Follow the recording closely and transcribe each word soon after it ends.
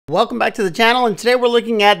Welcome back to the channel, and today we're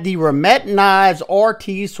looking at the Remette Knives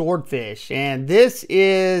RT Swordfish, and this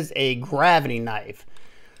is a gravity knife.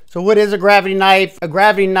 So what is a gravity knife? A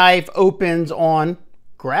gravity knife opens on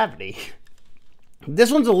gravity.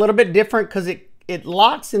 This one's a little bit different because it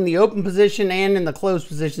locks in the open position and in the closed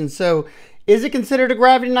position. So is it considered a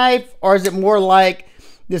gravity knife, or is it more like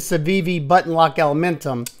this Civivi button lock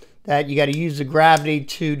Elementum that you got to use the gravity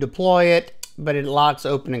to deploy it, but it locks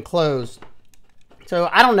open and closed? So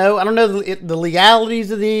I don't know. I don't know the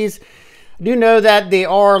legalities of these. I do know that they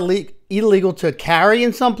are illegal to carry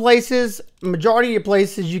in some places. Majority of your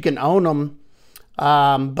places you can own them,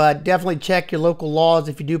 but definitely check your local laws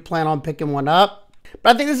if you do plan on picking one up.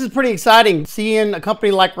 But I think this is pretty exciting, seeing a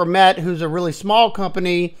company like Remette, who's a really small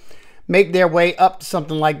company, make their way up to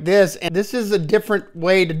something like this. And this is a different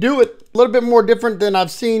way to do it. A little bit more different than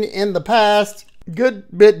I've seen in the past. Good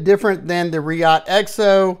bit different than the Remette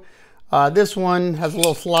Exo. This one has a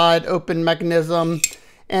little slide open mechanism,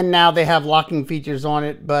 and now they have locking features on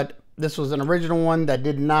it, but this was an original one that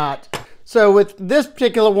did not. So with this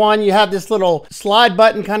particular one, you have this little slide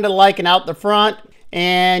button kind of like an out the front,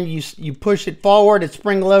 and you push it forward, it's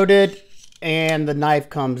spring loaded, and the knife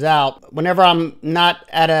comes out. Whenever I'm not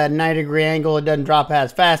at a 90-degree angle, it doesn't drop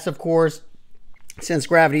as fast, of course, since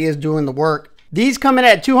gravity is doing the work. These come in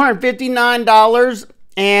at $259,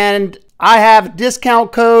 and I have a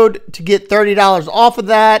discount code to get $30 off of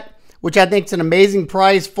that, which I think is an amazing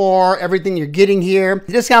price for everything you're getting here.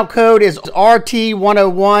 The discount code is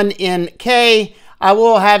RT101NK. I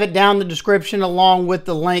will have it down in the description along with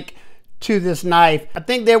the link to this knife. I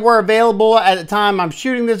think they were available at the time I'm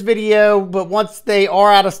shooting this video, but once they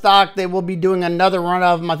are out of stock, they will be doing another run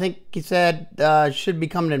of them. I think he said should be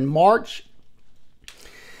coming in March.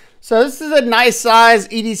 So this is a nice size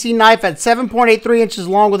EDC knife at 7.83 inches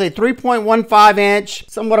long with a 3.15 inch,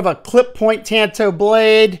 somewhat of a clip point Tanto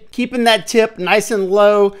blade, keeping that tip nice and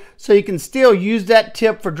low so you can still use that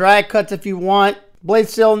tip for drag cuts if you want. Blade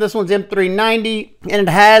steel in this one's M390, and it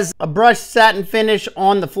has a brushed satin finish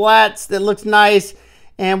on the flats that looks nice,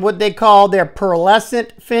 and what they call their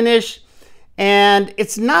pearlescent finish. And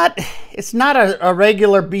it's not a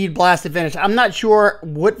regular bead blasted finish. I'm not sure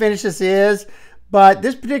what finish this is, but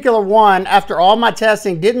this particular one, after all my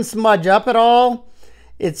testing, didn't smudge up at all.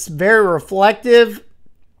 It's very reflective,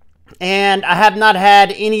 and I have not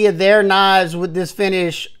had any of their knives with this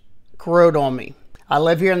finish corrode on me. I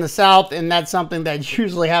live here in the South, and that's something that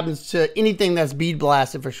usually happens to anything that's bead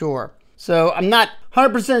blasted for sure. So I'm not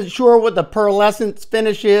 100% sure what the pearlescent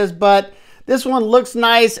finish is, but this one looks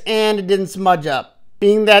nice and it didn't smudge up.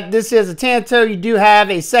 Being that this is a Tanto, you do have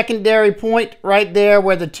a secondary point right there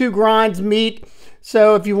where the two grinds meet.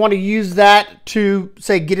 So if you want to use that to,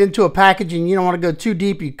 say, get into a package and you don't want to go too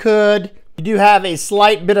deep, you could. You do have a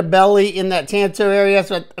slight bit of belly in that Tanto area,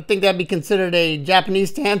 so I think that'd be considered a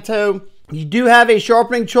Japanese Tanto. You do have a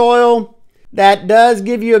sharpening choil that does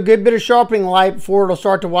give you a good bit of sharpening light before it'll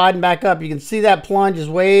start to widen back up. You can see that plunge is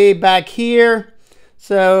way back here.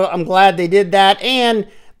 So I'm glad they did that. And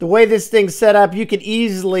the way this thing's set up, you could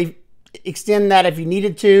easily extend that if you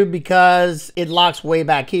needed to because it locks way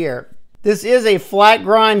back here. This is a flat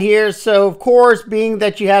grind here, so of course, being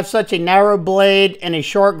that you have such a narrow blade and a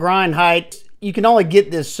short grind height, you can only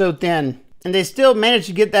get this so thin. And they still managed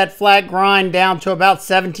to get that flat grind down to about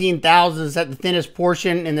 17 thousandths at the thinnest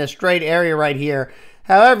portion in this straight area right here.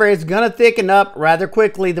 However, it's going to thicken up rather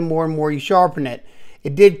quickly the more and more you sharpen it.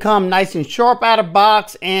 It did come nice and sharp out of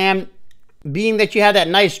box, and being that you have that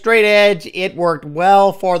nice straight edge, it worked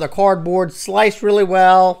well for the cardboard, sliced really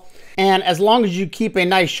well. And as long as you keep a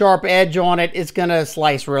nice sharp edge on it, it's gonna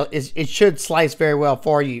slice it should slice very well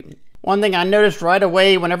for you. One thing I noticed right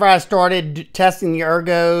away whenever I started testing the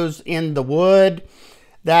ergos in the wood,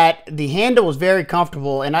 that the handle was very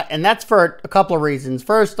comfortable, and that's for a couple of reasons.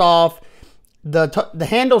 First off, the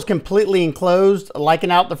handle's completely enclosed, like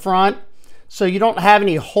an out the front, so you don't have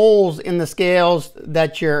any holes in the scales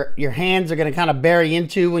that your hands are gonna kind of bury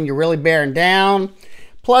into when you're really bearing down.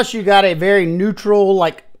 Plus, you got a very neutral,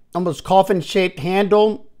 like almost coffin-shaped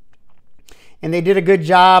handle, and they did a good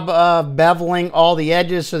job of beveling all the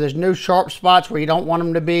edges so there's no sharp spots where you don't want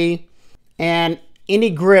them to be, and any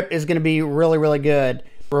grip is going to be really, really good.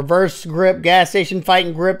 Reverse grip, gas station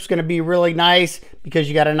fighting grip is going to be really nice because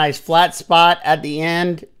you got a nice flat spot at the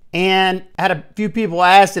end. And I had a few people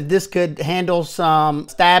ask if this could handle some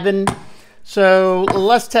stabbing, so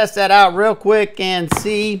let's test that out real quick and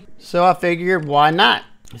see. So I figured, why not?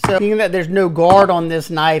 So being that there's no guard on this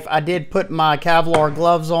knife, I did put my Kevlar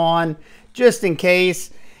gloves on just in case,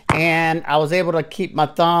 and I was able to keep my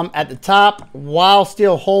thumb at the top while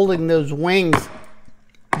still holding those wings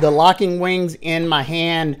the locking wings in my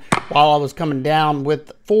hand while I was coming down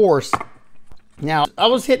with force. Now, I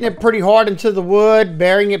was hitting it pretty hard into the wood,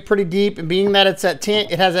 burying it pretty deep, and being that it's at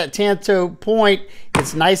it has that tanto point,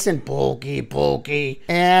 it's nice and pokey,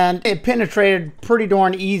 and it penetrated pretty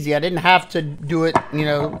darn easy. I didn't have to do it, you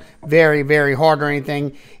know, very, very hard or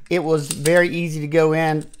anything. It was very easy to go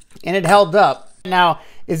in, and it held up. Now,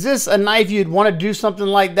 is this a knife you'd want to do something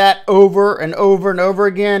like that over and over and over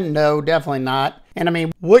again? No, definitely not. And I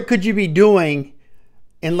mean, what could you be doing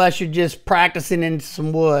unless you're just practicing into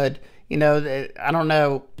some wood? You know, I don't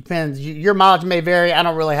know. Depends. Your mileage may vary. I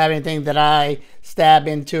don't really have anything that I stab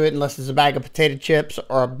into it unless it's a bag of potato chips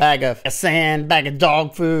or a bag of sand, bag of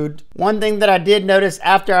dog food. One thing that I did notice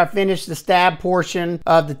after I finished the stab portion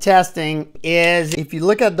of the testing is if you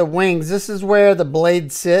look at the wings, this is where the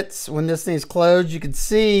blade sits when this thing's closed. You can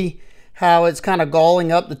see how it's kind of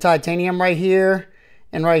galling up the titanium right here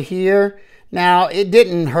and right here. Now, it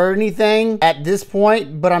didn't hurt anything at this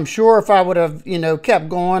point, but I'm sure if I would have, you know, kept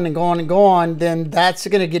going and going and going, then that's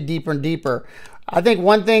going to get deeper and deeper. I think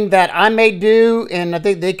one thing that I may do, and I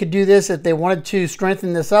think they could do this if they wanted to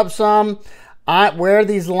strengthen this up some, where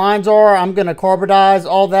these lines are, I'm going to carbonize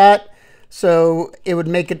all that, so it would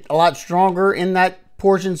make it a lot stronger in that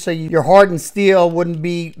portion, so your hardened steel wouldn't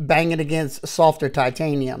be banging against softer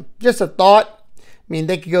titanium. Just a thought. I mean,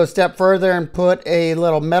 they could go a step further and put a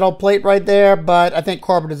little metal plate right there, but I think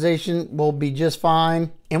carbonization will be just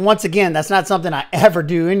fine. And once again, that's not something I ever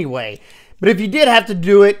do anyway. But if you did have to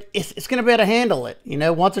do it, it's going to be able to handle it, you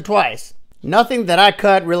know, once or twice. Nothing that I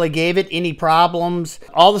cut really gave it any problems.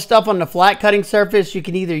 All the stuff on the flat cutting surface, you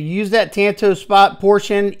can either use that tanto spot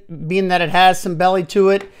portion, being that it has some belly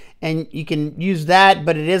to it, and you can use that,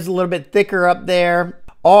 but it is a little bit thicker up there.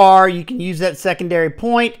 Or you can use that secondary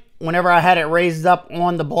point. Whenever I had it raised up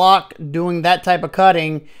on the block doing that type of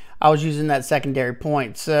cutting, I was using that secondary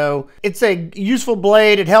point. So it's a useful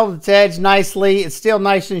blade. It held its edge nicely. It's still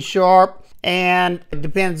nice and sharp. And it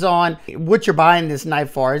depends on what you're buying this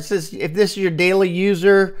knife for. It's just, if this is your daily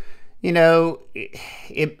user, you know,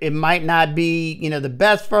 it might not be, you know, the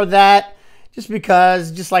best for that. Just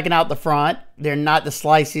because, just like an out the front, they're not the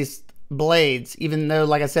sliciest blades. Even though,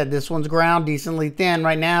 like I said, this one's ground decently thin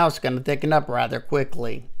right now, it's going to thicken up rather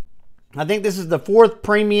quickly. I think this is the 4th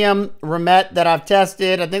premium Remette that I've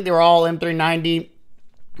tested. I think they were all M390.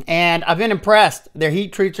 And I've been impressed. Their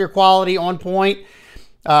heat treats are quality on point.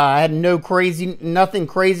 I had nothing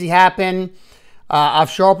crazy happen. I've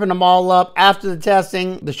sharpened them all up after the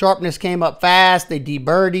testing. The sharpness came up fast. They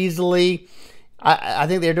deburred easily. I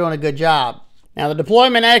think they're doing a good job. Now, the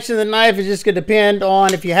deployment action of the knife is just going to depend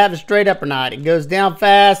on if you have it straight up or not. It goes down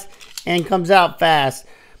fast and comes out fast.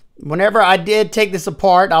 Whenever I did take this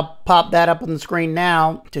apart, I'll pop that up on the screen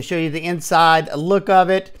now to show you the inside look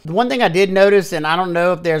of it. The one thing I did notice, and I don't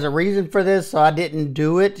know if there's a reason for this, so I didn't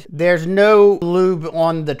do it. There's no lube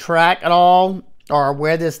on the track at all, or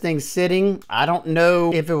where this thing's sitting. I don't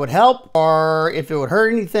know if it would help or if it would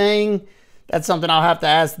hurt anything. That's something I'll have to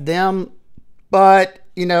ask them. But,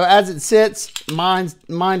 you know, as it sits,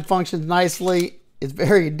 mine functions nicely. It's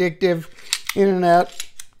very addictive. In and out,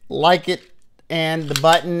 like it. And the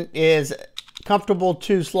button is comfortable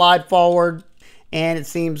to slide forward, and it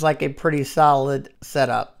seems like a pretty solid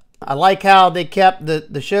setup. I like how they kept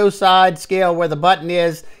the show side scale where the button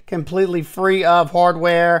is completely free of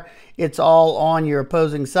hardware. It's all on your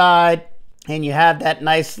opposing side, and you have that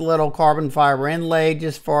nice little carbon fiber inlay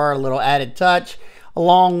just for a little added touch,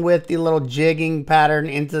 along with the little jigging pattern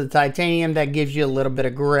into the titanium that gives you a little bit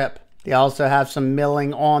of grip. They also have some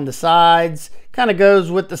milling on the sides. Kind of goes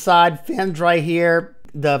with the side fins right here.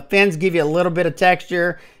 The fins give you a little bit of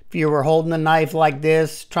texture. If you were holding the knife like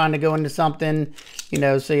this, trying to go into something, you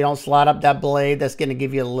know, so you don't slide up that blade, that's going to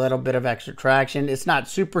give you a little bit of extra traction. It's not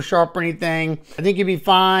super sharp or anything. I think you'd be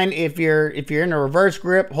fine if you're in a reverse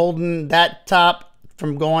grip, holding that top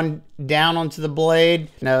from going down onto the blade.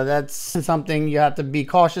 You know, that's something you have to be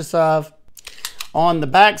cautious of. On the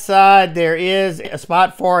back side, there is a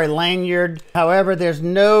spot for a lanyard. However, there's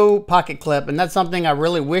no pocket clip, and that's something I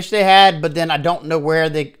really wish they had, but then I don't know where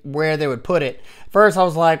they would put it. First, I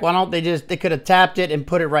was like, why don't they could have tapped it and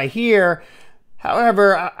put it right here.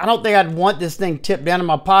 However, I don't think I'd want this thing tipped down in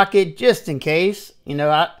my pocket just in case. You know,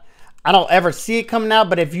 I don't ever see it coming out,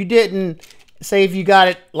 but if you didn't, say if you got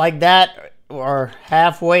it like that or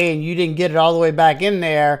halfway and you didn't get it all the way back in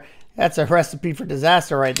there, that's a recipe for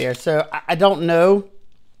disaster right there. So I don't know.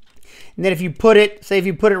 And then if you put it, say if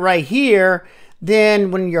you put it right here, then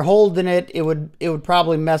when you're holding it, it would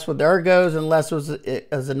probably mess with the ergos unless it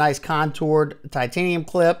was a nice contoured titanium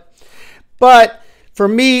clip. But for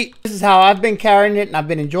me, this is how I've been carrying it, and I've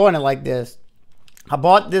been enjoying it like this. I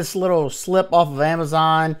bought this little slip off of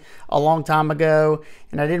Amazon a long time ago,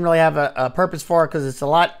 and I didn't really have a purpose for it because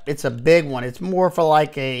it's a big one. It's more for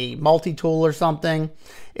like a multi-tool or something.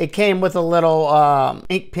 It came with a little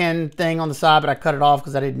ink pen thing on the side, but I cut it off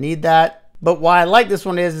because I didn't need that. But why I like this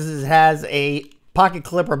one is it has a pocket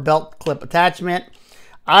clip or belt clip attachment.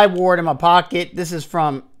 I wore it in my pocket. This is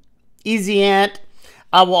from Easy-Ant.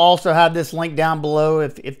 I will also have this link down below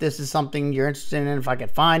if this is something you're interested in, if I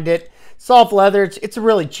could find it. Soft leather, it's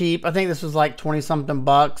really cheap. I think this was like 20 something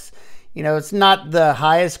bucks. You know, it's not the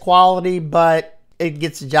highest quality, but it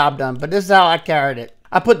gets the job done. But this is how I carried it.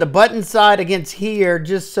 I put the button side against here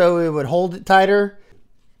just so it would hold it tighter.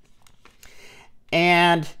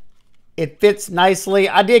 And it fits nicely.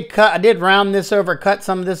 I did round this over, cut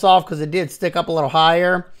some of this off because it did stick up a little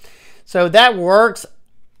higher. So that works.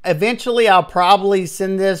 Eventually, I'll probably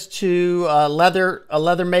send this to a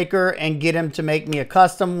leather maker and get him to make me a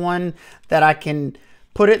custom one that I can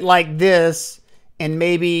put it like this, and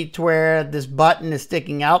maybe to where this button is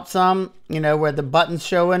sticking out some, you know, where the button's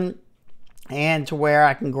showing, and to where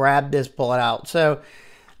I can grab this, pull it out. So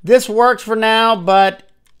this works for now, but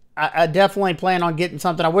I definitely plan on getting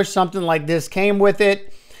something. I wish something like this came with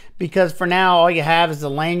it, because for now, all you have is a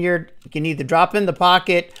lanyard. You can either drop in the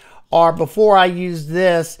pocket, or before I used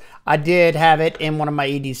this, I did have it in one of my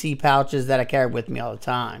EDC pouches that I carry with me all the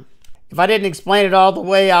time. If I didn't explain it all the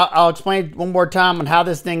way, I'll explain it one more time on how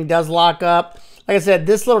this thing does lock up. Like I said,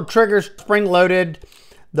 this little trigger spring-loaded.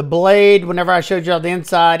 The blade, whenever I showed you on the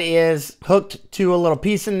inside, is hooked to a little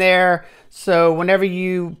piece in there. So whenever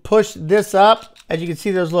you push this up, as you can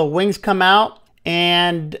see, those little wings come out.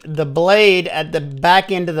 And the blade, at the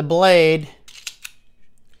back end of the blade,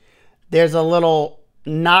 there's a little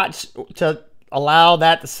notch to allow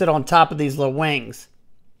that to sit on top of these little wings.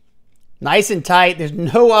 Nice and tight. There's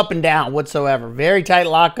no up and down whatsoever. Very tight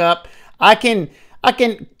lockup. I can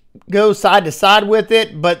go side to side with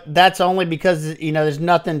it, but that's only because, you know, there's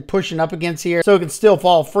nothing pushing up against here, so it can still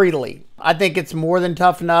fall freely. I think it's more than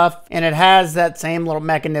tough enough, and it has that same little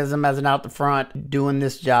mechanism as an out the front doing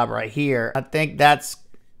this job right here. I think that's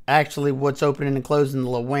actually what's opening and closing the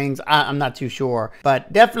little wings. I'm not too sure,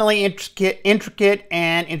 but definitely intricate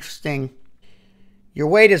and interesting. Your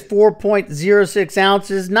weight is 4.06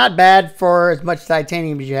 ounces. Not bad for as much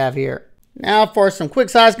titanium as you have here. Now for some quick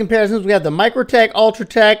size comparisons, we have the Microtech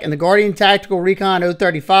Ultratech and the Guardian Tactical Recon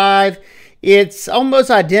 035. It's almost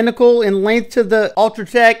identical in length to the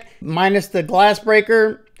Ultratech minus the glass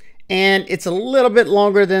breaker, and it's a little bit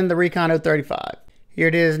longer than the Recon 035. Here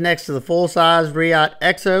it is next to the full-size Remette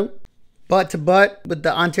Exo, butt-to-butt with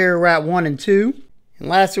the Ontario Rat 1 and 2. And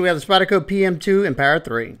lastly, we have the Spyderco PM2 and Power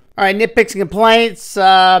 3. All right, nitpicks and complaints.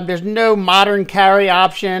 There's no modern carry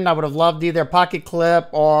option. I would have loved either a pocket clip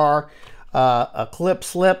or a clip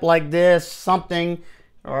slip like this, something,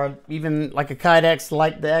 or even like a Kydex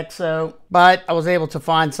like the Exo. But I was able to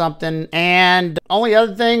find something. And only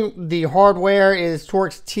other thing, the hardware is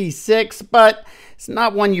Torx T6, but it's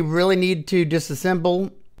not one you really need to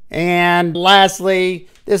disassemble. And lastly,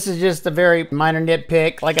 this is just a very minor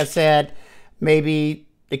nitpick. Like I said, maybe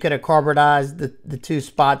they could have carbonized the two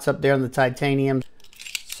spots up there on the titanium,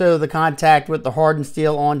 so the contact with the hardened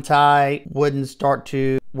steel on tie wouldn't start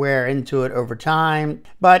to wear into it over time.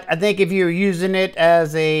 But I think if you're using it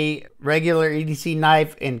as a regular EDC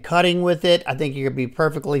knife and cutting with it, I think you're gonna be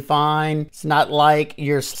perfectly fine. It's not like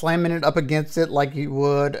you're slamming it up against it like you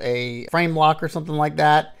would a frame lock or something like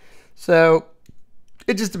that. So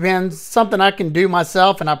it just depends. Something I can do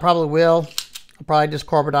myself, and I probably will. I'll probably just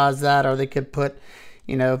carbonize that, or they could put,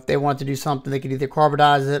 you know, if they want to do something, they could either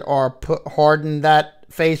carbonize it or harden that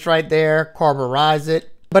face right there, carburize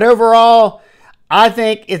it. But overall, I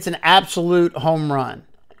think it's an absolute home run.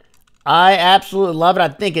 I absolutely love it. I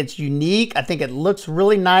think it's unique. I think it looks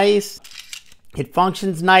really nice. It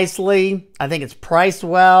functions nicely. I think it's priced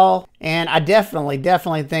well. And I definitely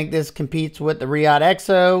think this competes with the Remette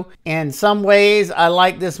Exo. In some ways, I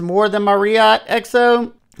like this more than my Remette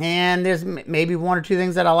Exo. And there's maybe one or two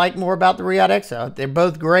things that I like more about the Remette Exo. They're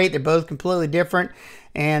both great. They're both completely different.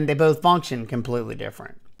 And they both function completely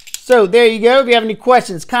different. So there you go. If you have any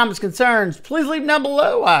questions, comments, concerns, please leave them down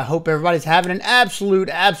below. I hope everybody's having an absolute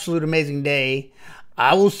amazing day.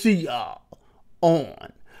 I will see y'all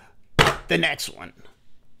on the next one.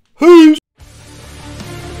 Peace.